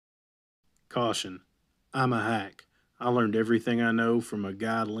Caution, I'm a hack. I learned everything I know from a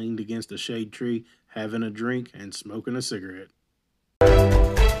guy leaned against a shade tree, having a drink and smoking a cigarette.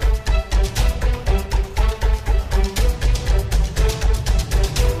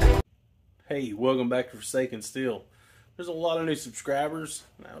 Hey, welcome back to Forsaken Steel. There's a lot of new subscribers,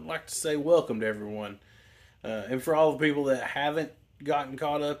 and I would like to say welcome to everyone. And for all the people that haven't gotten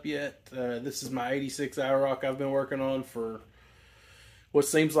caught up yet, this is my 86 IROC I've been working on for what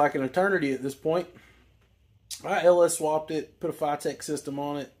seems like an eternity at this point. I LS swapped it, put a Phytech system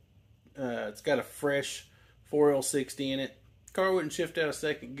on it. It's got a fresh 4L60 in it. Car wouldn't shift out of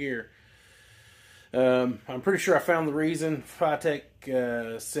second gear. I'm pretty sure I found the reason. Phytech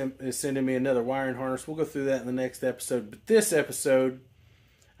is sending me another wiring harness. We'll go through that in the next episode. But this episode,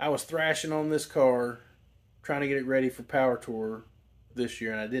 I was thrashing on this car, trying to get it ready for Power Tour this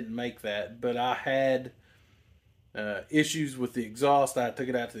year, and I didn't make that. But I had issues with the exhaust. I took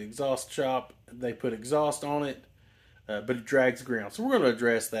it out to the exhaust shop. They put exhaust on it, but it drags the ground. So we're going to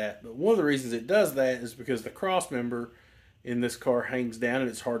address that. But one of the reasons it does that is because the cross member in this car hangs down and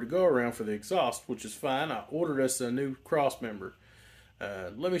it's hard to go around for the exhaust, which is fine. I ordered us a new cross member.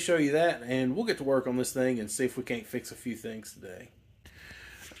 Let me show you that, and we'll get to work on this thing and see if we can't fix a few things today.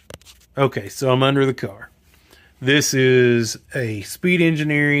 Okay, so I'm under the car. This is a Speed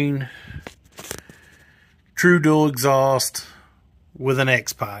Engineering true dual exhaust with an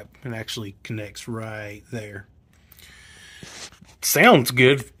X pipe. It actually connects right there. Sounds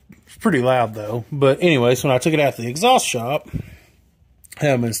good. It's pretty loud though. But anyways, when I took it out to the exhaust shop,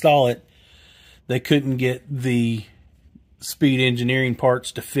 had them install it, they couldn't get the Speed Engineering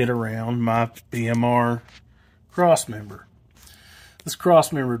parts to fit around my BMR cross member. This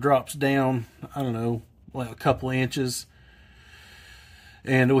cross member drops down, I don't know, like a couple inches.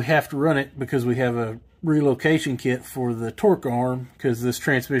 And we have to run it because we have a relocation kit for the torque arm because this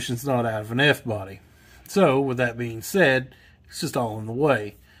transmission's not out of an F-body. So, with that being said, it's just all in the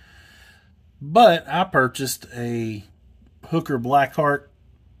way. But I purchased a Hooker Blackheart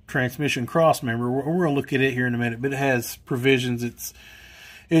transmission cross member. We're going to look at it here in a minute, but it has provisions.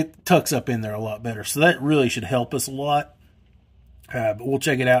 It tucks up in there a lot better. So that really should help us a lot. But we'll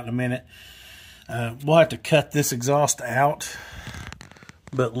check it out in a minute. We'll have to cut this exhaust out.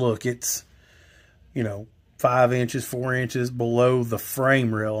 But look, it's, 5 inches, 4 inches below the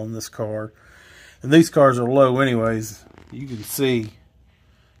frame rail on this car. And these cars are low anyways. You can see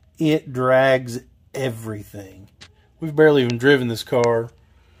it drags everything. We've barely even driven this car,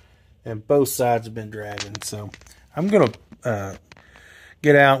 and both sides have been dragging. So I'm going to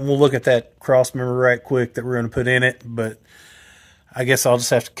get out and we'll look at that cross member right quick that we're going to put in it. But I guess I'll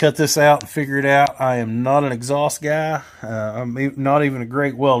just have to cut this out and figure it out. I am not an exhaust guy. I'm not even a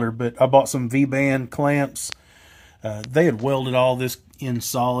great welder, but I bought some V-band clamps. They had welded all this in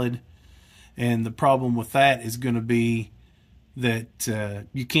solid, and the problem with that is going to be that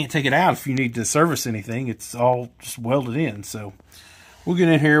you can't take it out if you need to service anything. It's all just welded in. So we'll get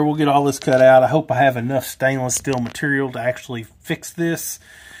in here. We'll get all this cut out. I hope I have enough stainless steel material to actually fix this.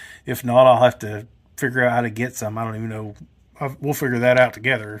 If not, I'll have to figure out how to get some. I don't even know. We'll figure that out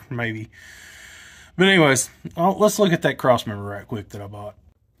together, maybe. But anyways, let's look at that cross member right quick that I bought.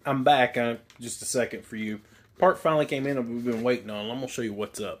 I'm back just a second for you. Part finally came in and we've been waiting on. I'm going to show you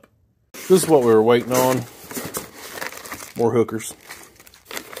what's up. This is what we were waiting on. More hookers.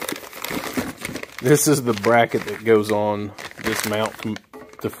 This is the bracket that goes on this mount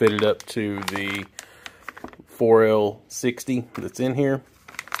to fit it up to the 4L60 that's in here.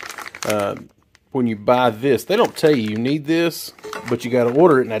 When you buy this, they don't tell you need this, but you got to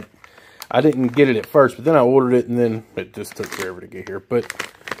order it. And I didn't get it at first, but then I ordered it, and then it just took forever to get here. But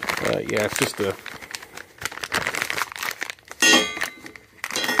yeah, it's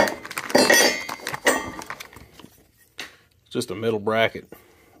just a metal bracket.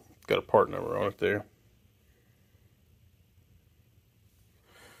 Got a part number on it there.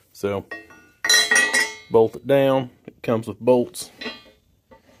 So bolt it down. It comes with bolts.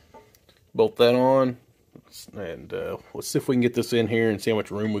 Bolt that on, and let's see if we can get this in here and see how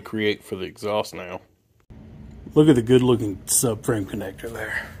much room we create for the exhaust now. Look at the good looking subframe connector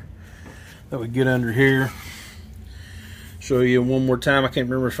there that we get under here. Show you one more time. I can't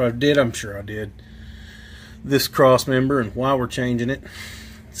remember if I did. I'm sure I did. This cross member, and why we're changing it.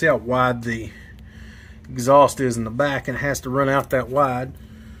 See how wide the exhaust is in the back, and it has to run out that wide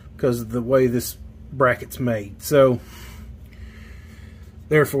because of the way this bracket's made. So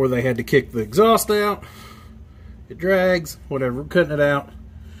therefore, they had to kick the exhaust out. It drags, whatever, we're cutting it out.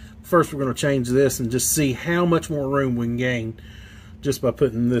 First, we're going to change this and just see how much more room we can gain just by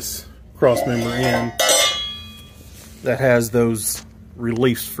putting this cross member in that has those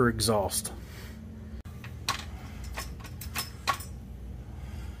reliefs for exhaust.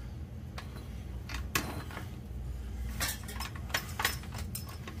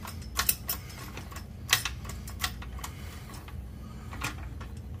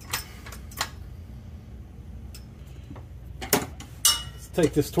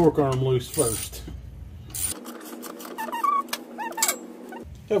 take this torque arm loose first.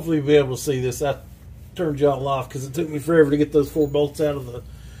 Hopefully you'll be able to see this. I turned y'all off because it took me forever to get those 4 bolts out of the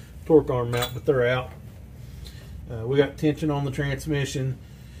torque arm mount, but they're out. We got tension on the transmission.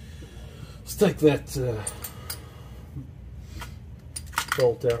 Let's take that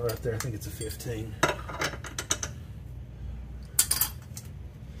bolt out right there. I think it's a 15.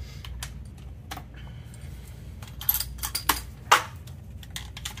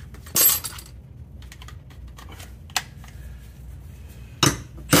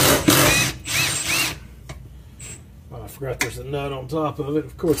 Oh, I forgot there's a nut on top of it.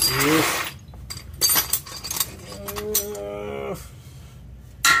 Of course there is.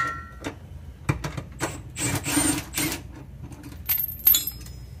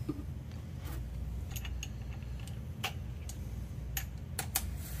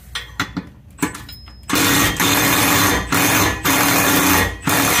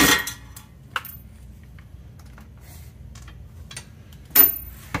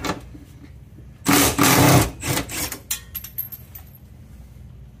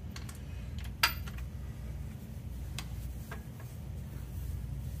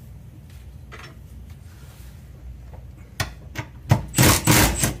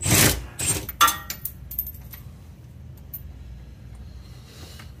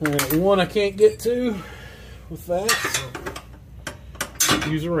 Alright, one I can't get to with that, so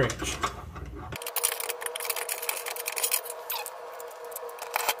use a wrench.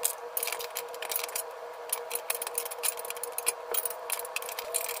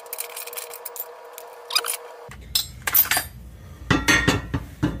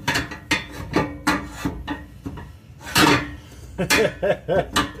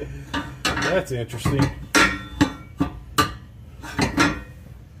 That's interesting.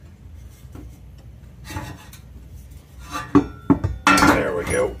 There we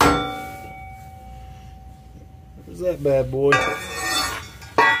go. There's that bad boy.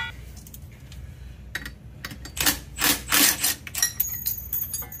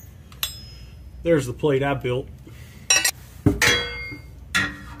 There's the plate I built.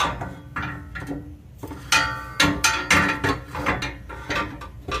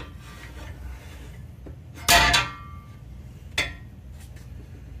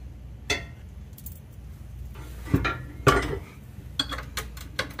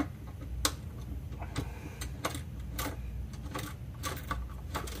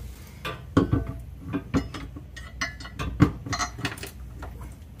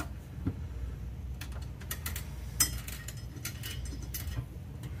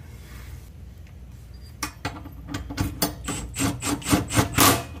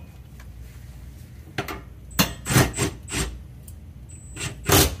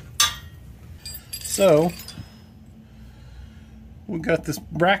 So, we got this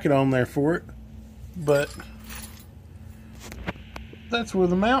bracket on there for it, but that's where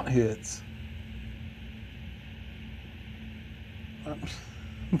the mount hits.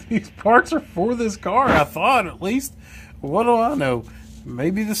 These parts are for this car, I thought, at least. What do I know?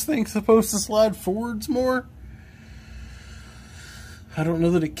 Maybe this thing's supposed to slide forwards more? I don't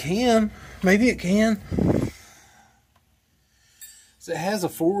know that it can. Maybe it can. So it has a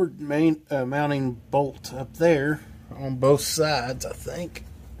forward mounting bolt up there on both sides, I think.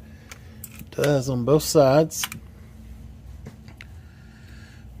 It does on both sides.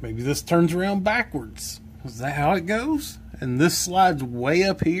 Maybe this turns around backwards. Is that how it goes? And this slides way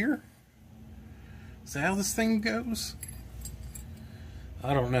up here? Is that how this thing goes?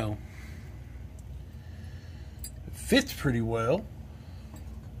 I don't know. It fits pretty well.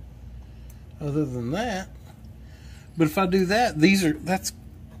 Other than that. But if I do that, if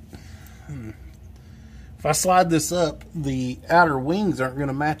I slide this up, the outer wings aren't going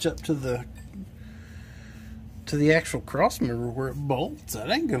to match up to the actual cross member where it bolts. That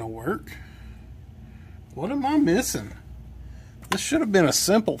ain't going to work. What am I missing? This should have been a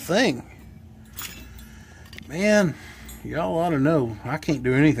simple thing. Man, y'all ought to know. I can't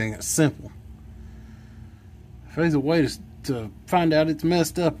do anything that's simple. If there's a way to find out it's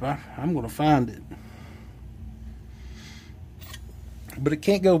messed up, I'm going to find it. But it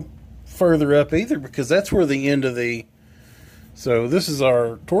can't go further up either because that's where the end of the... So this is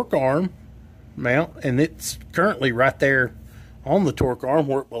our torque arm mount, and it's currently right there on the torque arm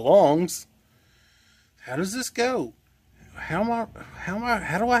where it belongs. How does this go? How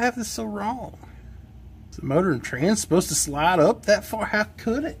do I have this so wrong? Is the motor and trans supposed to slide up that far? How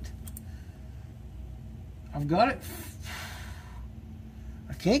could it? I've got it.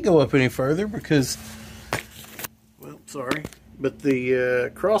 I can't go up any further because, well, sorry, but the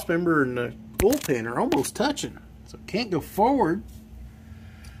cross member and the bullpen are almost touching, so it can't go forward.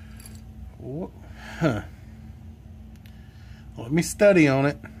 Huh. Let me study on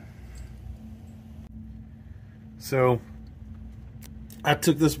it. So I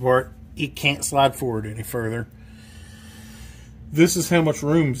took this apart. It can't slide forward any further. This is how much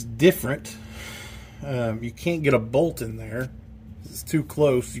room's different. You can't get a bolt in there. It's too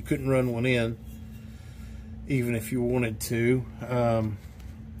close. You couldn't run one in, even if you wanted to.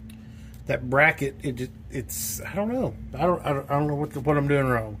 That bracket, it's I don't know. I don't know what I'm doing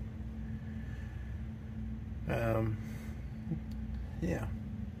wrong. Yeah,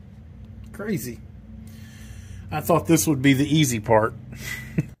 crazy. I thought this would be the easy part.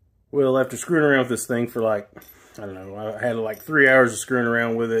 Well, after screwing around with this thing for like, I don't know, I had like 3 hours of screwing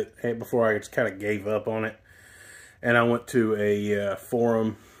around with it before I just kind of gave up on it. And I went to a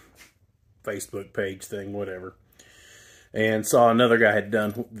forum, Facebook page thing, whatever, and saw another guy had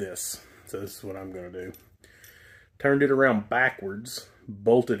done this. So this is what I'm going to do. Turned it around backwards,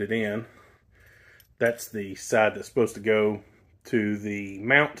 bolted it in. That's the side that's supposed to go to the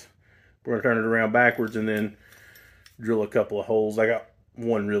mount. We're going to turn it around backwards and then drill a couple of holes. I got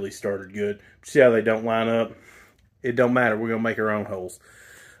one really started good. See how they don't line up? It don't matter. We're going to make our own holes.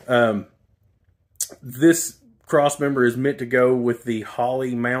 This cross member is meant to go with the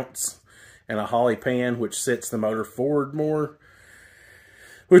Holly mounts and a Holly pan, which sets the motor forward more,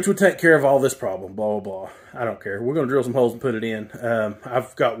 which would take care of all this problem, blah, blah, blah. I don't care. We're going to drill some holes and put it in.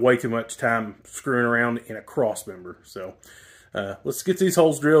 I've got way too much time screwing around in a cross member. So let's get these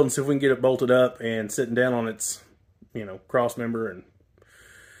holes drilled and see if we can get it bolted up and sitting down on its, cross member. And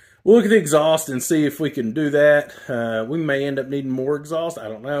we'll look at the exhaust and see if we can do that. We may end up needing more exhaust. I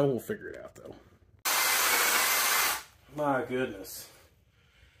don't know. We'll figure it out, though. My goodness.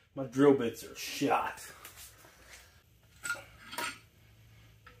 My drill bits are shot.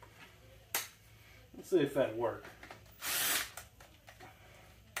 Let's see if that'll work.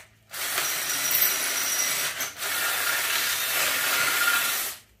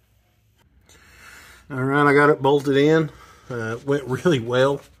 Alright, I got it bolted in. It went really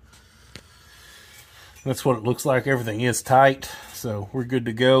well. That's what it looks like. Everything is tight, so we're good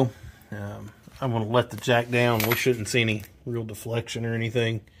to go. I'm going to let the jack down. We shouldn't see any real deflection or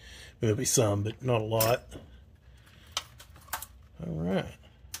anything. There'll be some, but not a lot. Alright.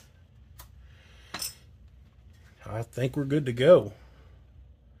 I think we're good to go.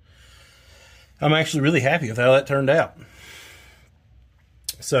 I'm actually really happy with how that turned out.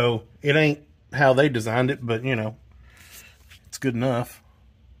 So, it ain't how they designed it, but, it's good enough.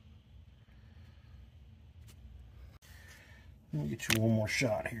 Let me get you one more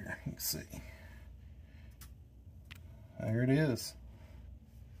shot here. Let's see. There it is.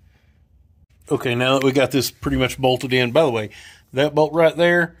 Okay, now that we got this pretty much bolted in, by the way, that bolt right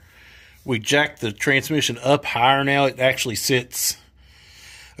there, we jacked the transmission up higher now. It actually sits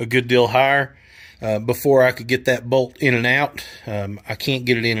a good deal higher. Before I could get that bolt in and out, I can't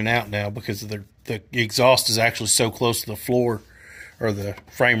get it in and out now because the exhaust is actually so close to the floor or the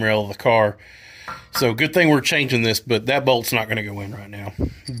frame rail of the car. So good thing we're changing this, but that bolt's not going to go in right now.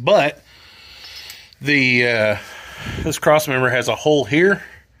 But this cross member has a hole here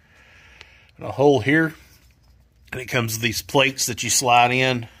and a hole here, and it comes with these plates that you slide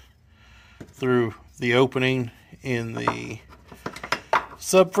in through the opening in the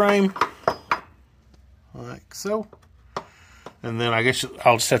subframe, like so. And then I guess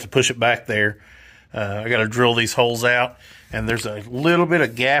I'll just have to push it back there. I got to drill these holes out, and there's a little bit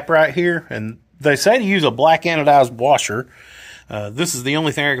of gap right here, and they say to use a black anodized washer. This is the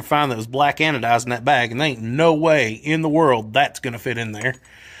only thing I can find that was black anodized in that bag, and there ain't no way in the world that's going to fit in there.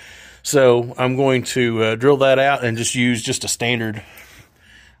 So I'm going to drill that out and just use just a standard,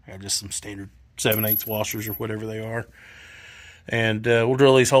 I got just some standard 7/8 washers or whatever they are. And we'll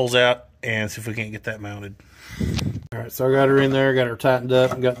drill these holes out and see if we can't get that mounted. Alright, so I got her in there, got her tightened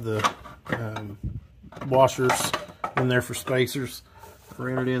up, and got the washers in there for spacers.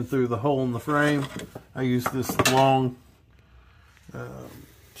 Ran it in through the hole in the frame. I used this long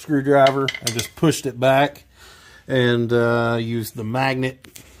screwdriver. I just pushed it back and used the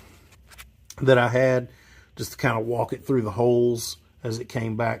magnet that I had just to kind of walk it through the holes as it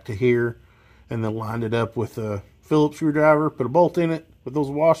came back to here, and then lined it up with a Phillips screwdriver, put a bolt in it with those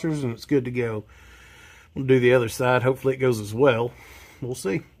washers, and it's good to go. We'll do the other side. Hopefully it goes as well. We'll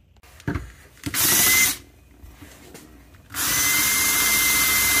see.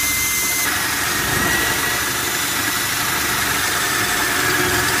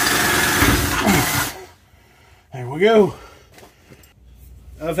 There we go.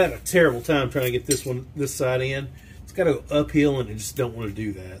 I've had a terrible time trying to get this side in. It's got to go uphill, and I just don't want to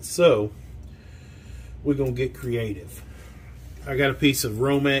do that. So we're going to get creative. I got a piece of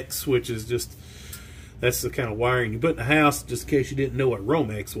Romex, which is just, that's the kind of wiring you put in the house, just in case you didn't know what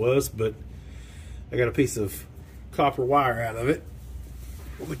Romex was, but I got a piece of copper wire out of it,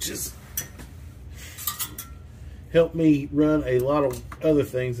 which is helped me run a lot of other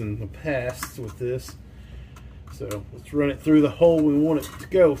things in the past with this. So let's run it through the hole we want it to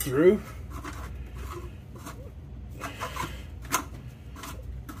go through.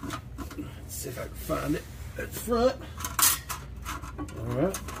 Let's see if I can find it at the front.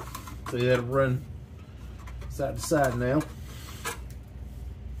 Alright, so that'll run side to side now.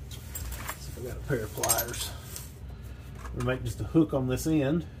 See if I got a pair of pliers. We'll make just a hook on this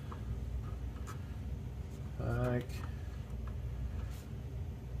end. Like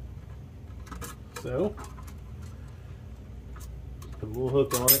so. Put a little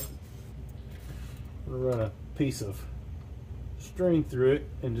hook on it. I'm going to run a piece of string through it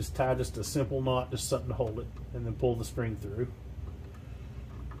and just tie just a simple knot, just something to hold it, and then pull the string through.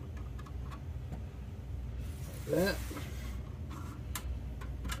 Like that.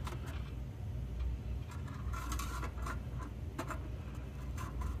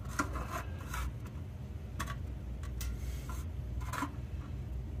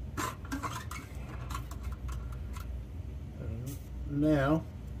 Now,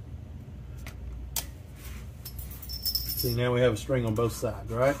 see, now we have a string on both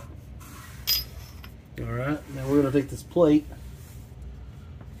sides, right? Alright, now we're going to take this plate,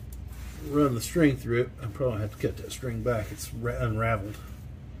 run the string through it. I probably have to cut that string back, it's unraveled.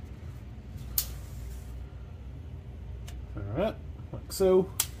 Alright, like so.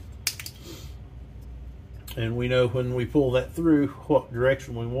 And we know when we pull that through what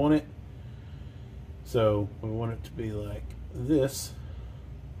direction we want it. So we want it to be like this,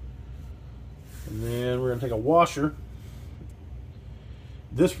 and then we're going to take a washer.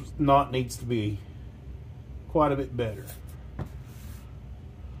 This knot needs to be quite a bit better. There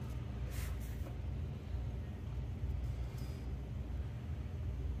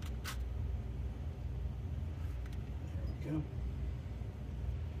we go.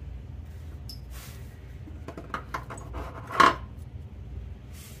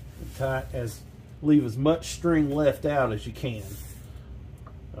 And tie it leave as much string left out as you can.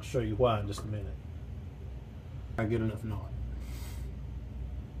 I'll show you why in just a minute. I get enough knot.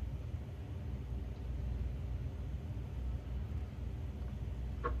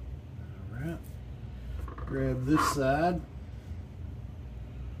 Alright. Grab this side.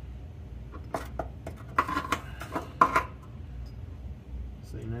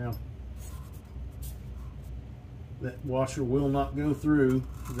 See now, that washer will not go through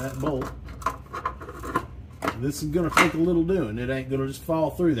that bolt. This is going to take a little doing. It ain't going to just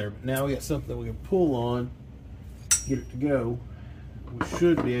fall through there. But now we got something that we can pull on, get it to go. We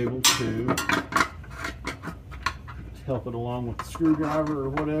should be able to help it along with the screwdriver or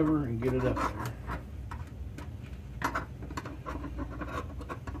whatever and get it up there.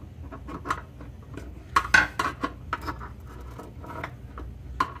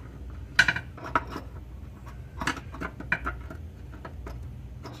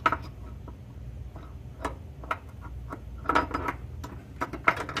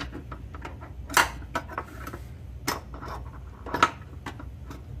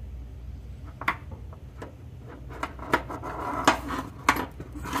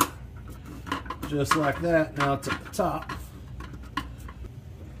 Just like that. Now it's at the top.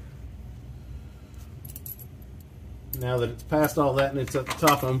 Now that it's past all that and it's at the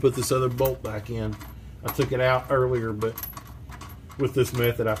top, I'm going to put this other bolt back in. I took it out earlier, but with this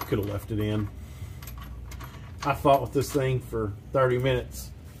method I could have left it in. I fought with this thing for 30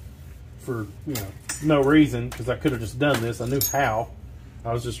 minutes for, you know, no reason, because I could have just done this. I knew how.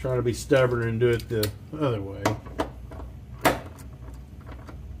 I was just trying to be stubborn and do it the other way.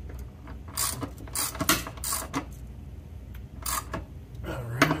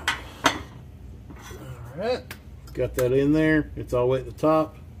 Got that in there. It's all the way at the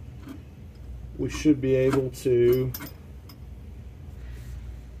top. We should be able to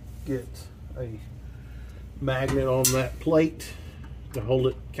get a magnet on that plate to hold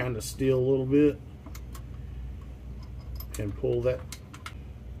it kind of still a little bit and pull that.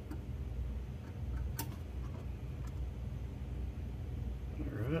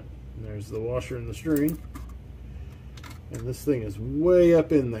 Alright, there's the washer and the string. And this thing is way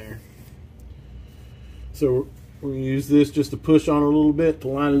up in there. So we're going to use this just to push on it a little bit to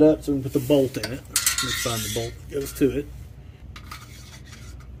line it up so we can put the bolt in it. Let's find the bolt that goes to it.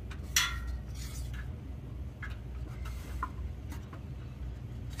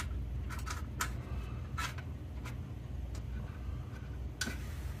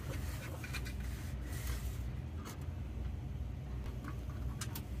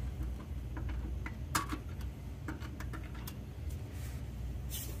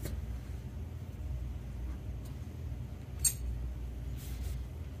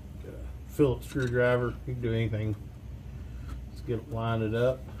 Phillips screwdriver. You can do anything. Let's get it lined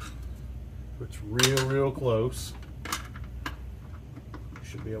up. It's real close. You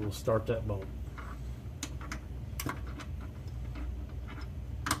should be able to start that bolt.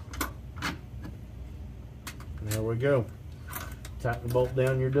 And there we go. Tighten the bolt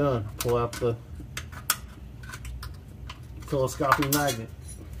down, you're done. Pull out the telescoping magnet.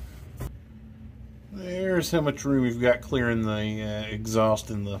 There's how much room you've got clearing the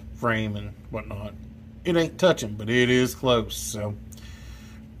exhaust and the frame and whatnot. It ain't touching, but it is close. So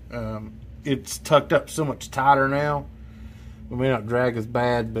it's tucked up so much tighter now. It may not drag as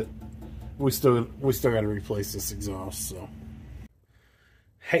bad, but we still got to replace this exhaust. So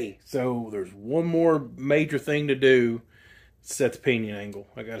hey, so there's one more major thing to do. Set the pinion angle.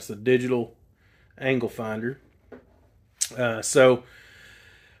 I got us a digital angle finder. So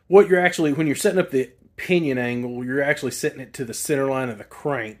what you're actually, when you're setting up the pinion angle, you're actually setting it to the center line of the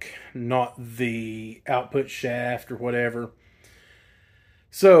crank, not the output shaft or whatever.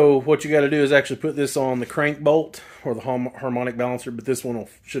 So what you got to do is actually put this on the crank bolt or the harmonic balancer, but this one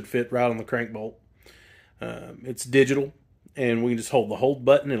should fit right on the crank bolt. It's digital, and we can just hold the hold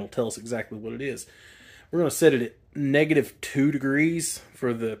button. It'll tell us exactly what it is. We're going to set it at -2 degrees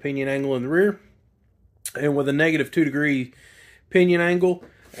for the pinion angle in the rear. And with a -2 degree pinion angle,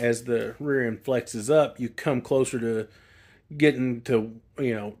 as the rear end flexes up, you come closer to getting to,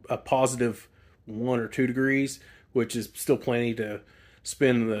 you know, a +1 or 2 degrees, which is still plenty to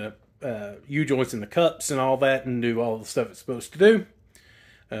spin the U-joints and the cups and all that and do all the stuff it's supposed to do.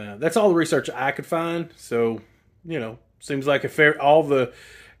 That's all the research I could find. So, you know, seems like if all the,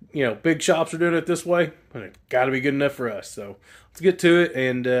 you know, big shops are doing it this way, but it's got to be good enough for us. So let's get to it,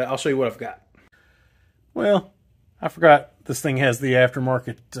 and I'll show you what I've got. Well, I forgot this thing has the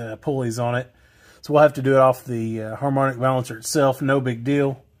aftermarket pulleys on it, so we'll have to do it off the harmonic balancer itself. No big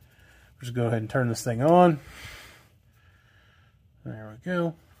deal. Just go ahead and turn this thing on. There we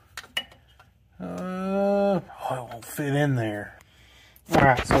go. Oh, it won't fit in there. All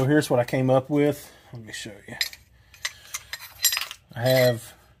right, so here's what I came up with. Let me show you. I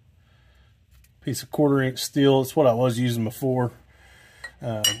have a piece of 1/4-inch steel. It's what I was using before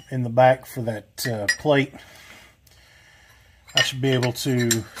in the back for that plate. I should be able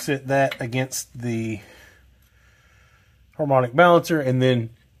to sit that against the harmonic balancer and then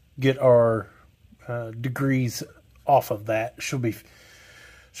get our degrees off of that. Should be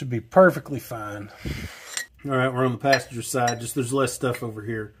perfectly fine. All right, we're on the passenger side. Just there's less stuff over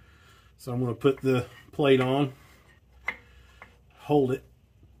here. So I'm going to put the plate on. Hold it.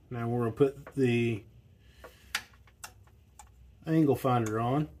 Now we're going to put the angle finder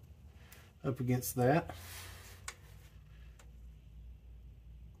on up against that.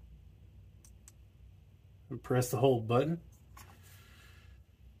 And press the hold button.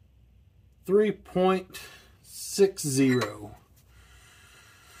 3.60.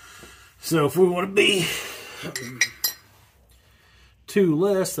 So if we want to be 2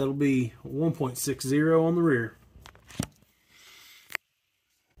 less, that'll be 1.60 on the rear.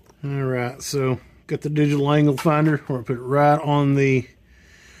 Alright, so got the digital angle finder. We're going to put it right on the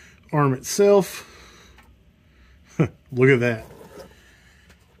arm itself. Look at that.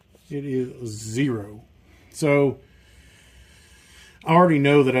 It is 0. So I already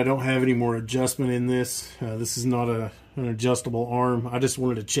know that I don't have any more adjustment in this. This is not an adjustable arm. I just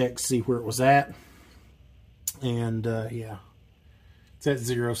wanted to check to see where it was at. And yeah, it's at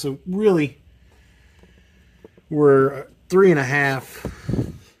 0. So really, we're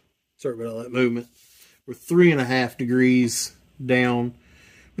 3.5. Sorry about all that movement. We're 3.5 degrees down,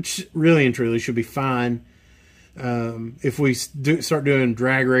 which really and truly should be fine. If we start doing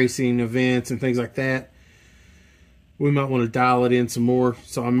drag racing events and things like that, we might want to dial it in some more.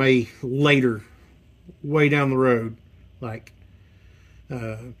 So I may later, way down the road, like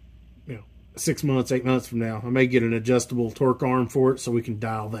 6 months, 8 months from now, I may get an adjustable torque arm for it so we can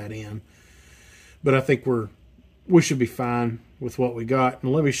dial that in. But I think we should be fine with what we got.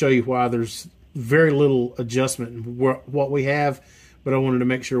 And let me show you why there's very little adjustment in what we have, but I wanted to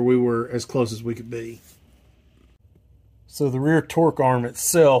make sure we were as close as we could be. So the rear torque arm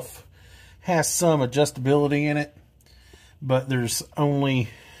itself has some adjustability in it, but there's only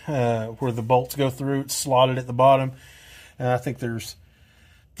where the bolts go through. It's slotted at the bottom, and I think there's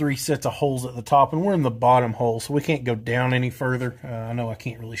 3 sets of holes at the top, and we're in the bottom hole, so we can't go down any further. I know I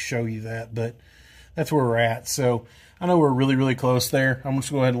can't really show you that, but that's where we're at. So I know we're really, really close there. I'm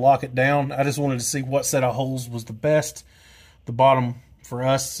just going to go ahead and lock it down. I just wanted to see what set of holes was the best. The bottom for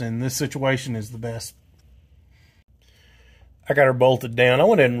us in this situation is the best. I got her bolted down. I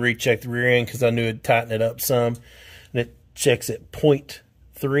went ahead and rechecked the rear end because I knew it'd tighten it up some. And it checks at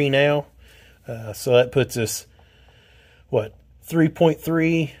 0.3 now. So that puts us, what,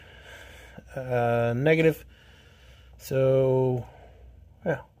 3.3 negative. So,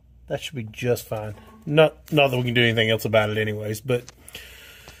 yeah, that should be just fine. Not that we can do anything else about it anyways, but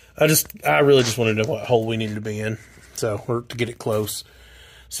I really just wanted to know what hole we needed to be in, so, or to get it close.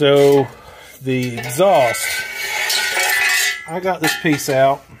 So, the exhaust, I got this piece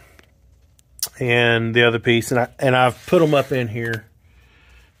out, and the other piece, and I've put them up in here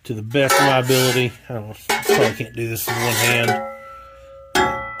to the best of my ability. I don't know, probably can't do this in one hand.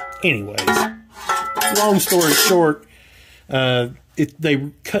 Anyways, long story short,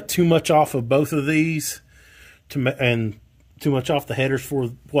 they cut too much off of both of these, and too much off the headers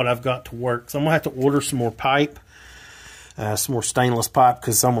for what I've got to work. So I'm gonna have to order some more pipe, some more stainless pipe,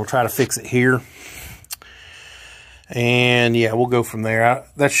 because I'm gonna try to fix it here. And yeah, we'll go from there.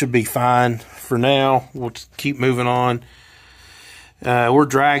 That should be fine for now. We'll just keep moving on. We're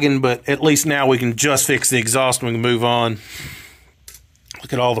dragging, but at least now we can just fix the exhaust and we can move on.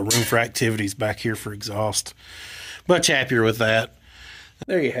 Look at all the room for activities back here for exhaust. Much happier with that.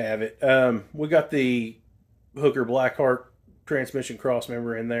 There you have it. We got the Hooker Blackheart transmission cross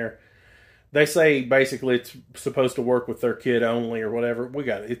member in there. They say basically it's supposed to work with their kit only or whatever. We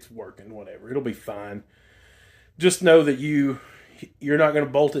got it. It's working, whatever. It'll be fine. Just know that you're not going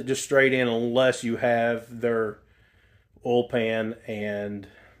to bolt it just straight in unless you have their oil pan and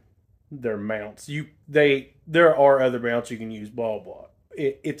their mounts. There are other mounts you can use, blah blah.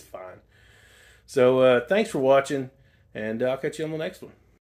 It's fine. So thanks for watching, and I'll catch you on the next one.